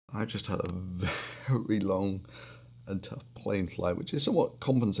I just had a very long and tough plane flight, which is somewhat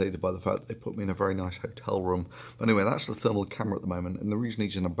compensated by the fact they put me in a very nice hotel room. But anyway, that's the thermal camera at the moment, and the reason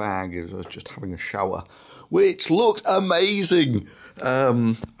he's in a bag is I was just having a shower, which looked amazing,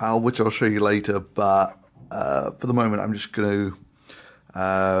 which I'll show you later. But for the moment, I'm just going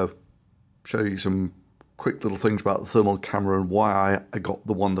to show you some quick little things about the thermal camera and why I got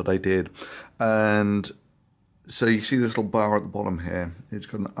the one that I did. And so you see this little bar at the bottom here. It's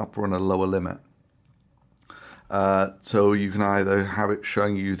got an upper and a lower limit. So you can either have it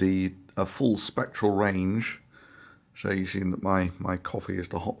showing you a full spectral range. So you see that my coffee is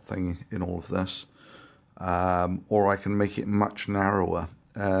the hot thing in all of this. Or I can make it much narrower.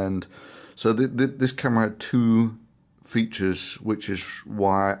 And so this camera had two features, which is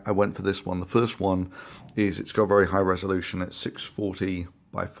why I went for this one. The first one is it's got very high resolution at 640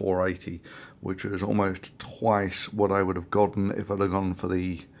 by 480, which is almost twice what I would have gotten if I'd have gone for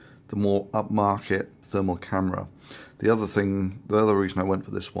the more upmarket thermal camera. The other reason I went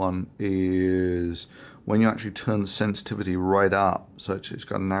for this one is when you actually turn the sensitivity right up, so it's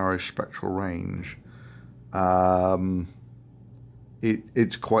got a narrow spectral range,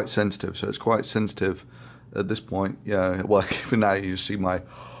 it's quite sensitive. So it's quite sensitive at this point. Yeah, well, even now you see my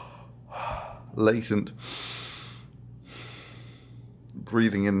latent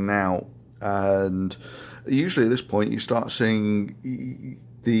breathing in and out, and usually at this point you start seeing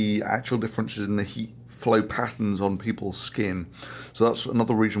the actual differences in the heat flow patterns on people's skin. So that's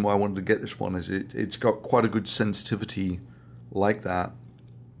another reason why I wanted to get this one, is it's got quite a good sensitivity like that.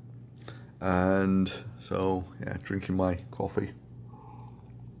 And so yeah, drinking my coffee.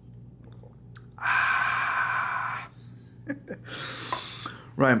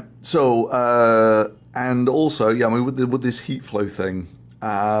 Right, so and also, yeah, I mean, with this heat flow thing,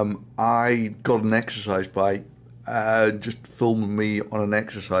 I got an exercise bike, just filmed me on an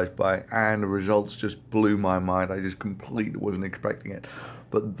exercise bike, and the results just blew my mind. I just completely wasn't expecting it.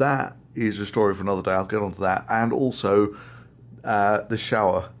 But that is a story for another day. I'll get onto that. And also, the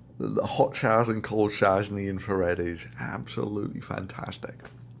shower, the hot showers and cold showers in the infrared is absolutely fantastic.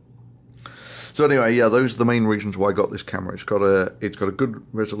 So anyway, yeah, those are the main reasons why I got this camera. It's got a good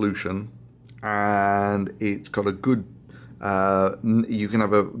resolution, and it's got a good, you can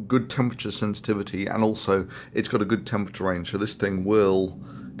have a good temperature sensitivity, and also it's got a good temperature range. So this thing will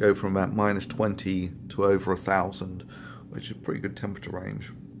go from about -20 to over 1,000, which is a pretty good temperature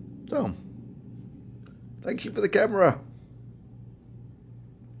range. So, thank you for the camera.